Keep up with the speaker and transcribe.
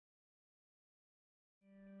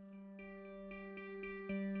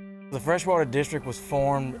The freshwater district was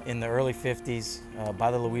formed in the early 50s by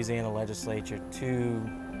the Louisiana legislature to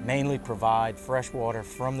mainly provide fresh water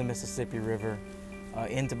from the Mississippi River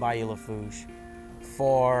into Bayou Lafourche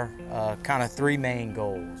for kind of three main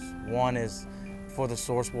goals. One is for the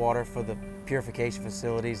source water for the purification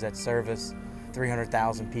facilities that service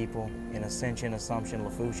 300,000 people in Ascension, Assumption,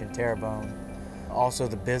 Lafourche, and Terrebonne. Also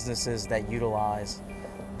the businesses that utilize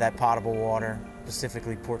that potable water,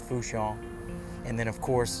 specifically Port Fourchon. And then of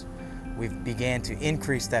course, we've began to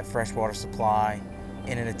increase that freshwater supply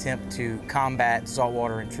in an attempt to combat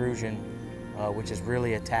saltwater intrusion, which has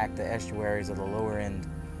really attacked the estuaries of the lower end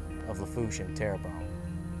of Lafourche and Terrebonne.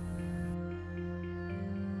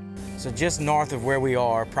 So just north of where we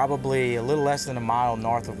are, probably a little less than a mile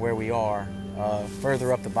north of where we are,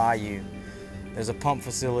 further up the bayou, there's a pump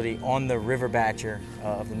facility on the river batcher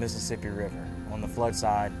of the Mississippi River. On the flood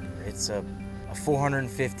side, it's a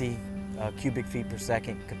 450 cubic feet per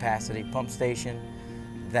second capacity pump station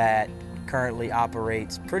that currently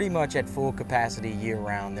operates pretty much at full capacity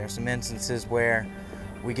year-round. There are some instances where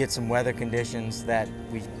we get some weather conditions that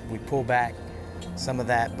we pull back some of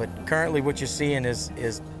that, but currently what you're seeing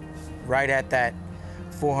is right at that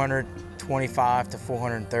 425 to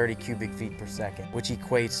 430 cubic feet per second, which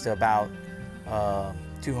equates to about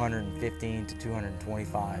 215 to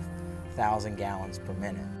 225,000 gallons per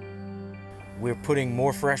minute. We're putting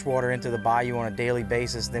more fresh water into the bayou on a daily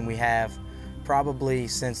basis than we have probably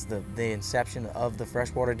since the inception of the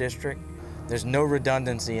freshwater district. There's no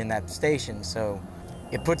redundancy in that station, so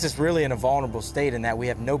it puts us really in a vulnerable state in that we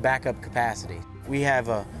have no backup capacity. We have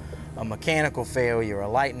a mechanical failure, a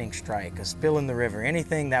lightning strike, a spill in the river,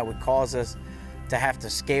 anything that would cause us to have to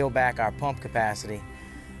scale back our pump capacity,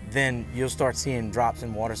 then you'll start seeing drops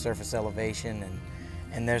in water surface elevation,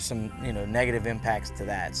 and there's some negative impacts to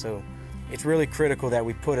that. So it's really critical that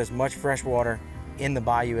we put as much fresh water in the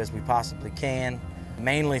bayou as we possibly can,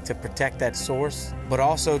 mainly to protect that source, but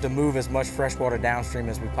also to move as much fresh water downstream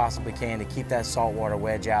as we possibly can to keep that saltwater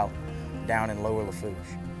wedge out down in lower Lafourche.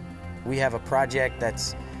 We have a project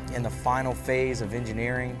that's in the final phase of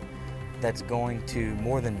engineering that's going to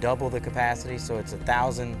more than double the capacity, so it's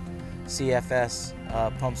 1,000 CFS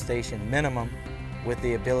pump station minimum with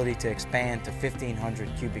the ability to expand to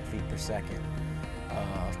 1,500 cubic feet per second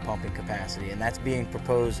of pumping capacity, and that's being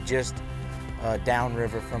proposed just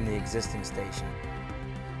downriver from the existing station.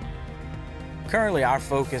 Currently, our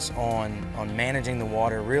focus on managing the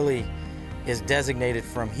water really is designated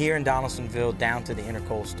from here in Donaldsonville down to the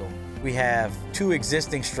intercoastal. We have two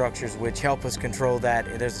existing structures which help us control that.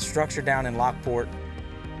 There's a structure down in Lockport,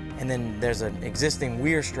 and then there's an existing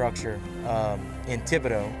weir structure in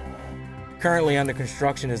Thibodaux. Currently under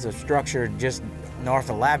construction is a structure just north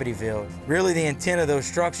of Labadyville. Really the intent of those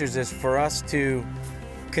structures is for us to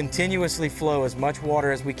continuously flow as much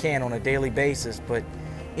water as we can on a daily basis, but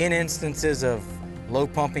in instances of low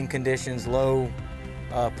pumping conditions, low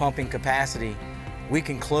pumping capacity, we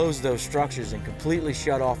can close those structures and completely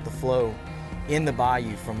shut off the flow in the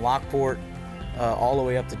bayou from Lockport all the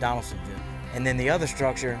way up to Donaldsonville. And then the other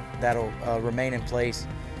structure that'll remain in place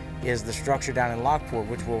is the structure down in Lockport,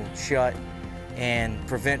 which will shut and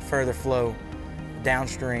prevent further flow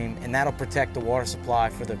downstream, and that'll protect the water supply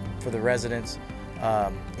for the residents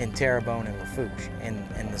in Terrebonne and Lafourche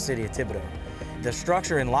and the city of Thibodaux. The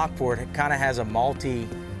structure in Lockport kind of has a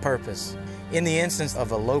multi-purpose. In the instance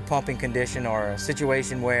of a low pumping condition or a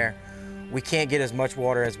situation where we can't get as much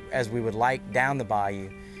water as we would like down the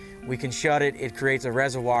bayou, we can shut it, it creates a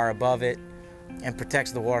reservoir above it and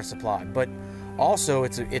protects the water supply. But also,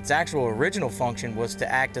 its actual original function was to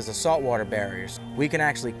act as a saltwater barrier. We can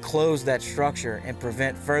actually close that structure and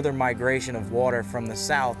prevent further migration of water from the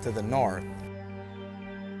south to the north.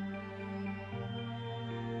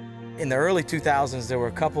 In the early 2000s, there were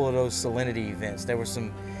a couple of those salinity events. There were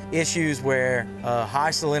some issues where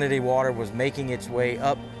high salinity water was making its way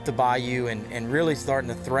up the bayou and really starting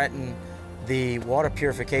to threaten the water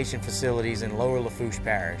purification facilities in lower Lafourche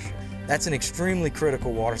Parish. That's an extremely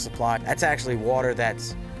critical water supply. That's actually water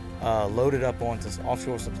that's loaded up onto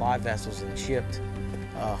offshore supply vessels and shipped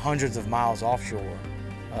hundreds of miles offshore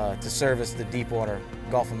to service the deepwater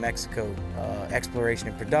Gulf of Mexico exploration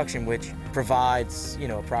and production, which provides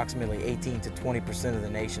approximately 18 to 20% of the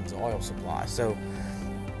nation's oil supply. So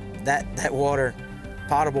that water,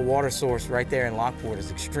 potable water source right there in Lockport is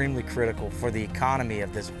extremely critical for the economy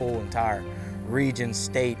of this whole entire region,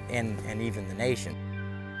 state, and even the nation.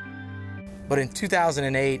 But in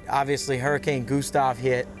 2008, obviously Hurricane Gustav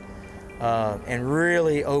hit and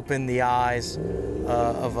really opened the eyes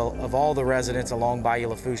of all the residents along Bayou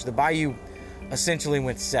Lafourche. The bayou essentially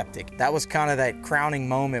went septic. That was kind of that crowning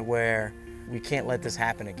moment where we can't let this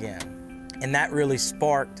happen again. And that really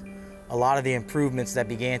sparked a lot of the improvements that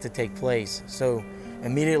began to take place. So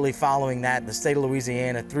immediately following that, the state of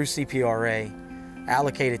Louisiana, through CPRA,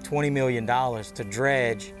 allocated $20 million to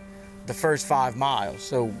dredge the first 5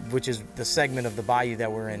 miles, which is the segment of the bayou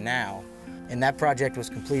that we're in now. And that project was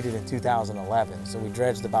completed in 2011. So we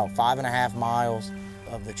dredged about 5.5 miles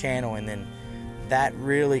of the channel, and then that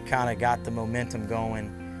really kind of got the momentum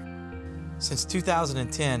going. Since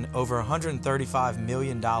 2010, over $135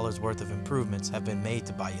 million worth of improvements have been made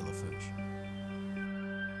to Bayou Lafourche.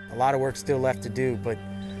 A lot of work still left to do, but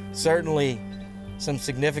certainly some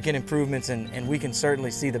significant improvements, and we can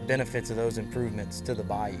certainly see the benefits of those improvements to the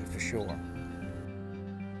bayou for sure.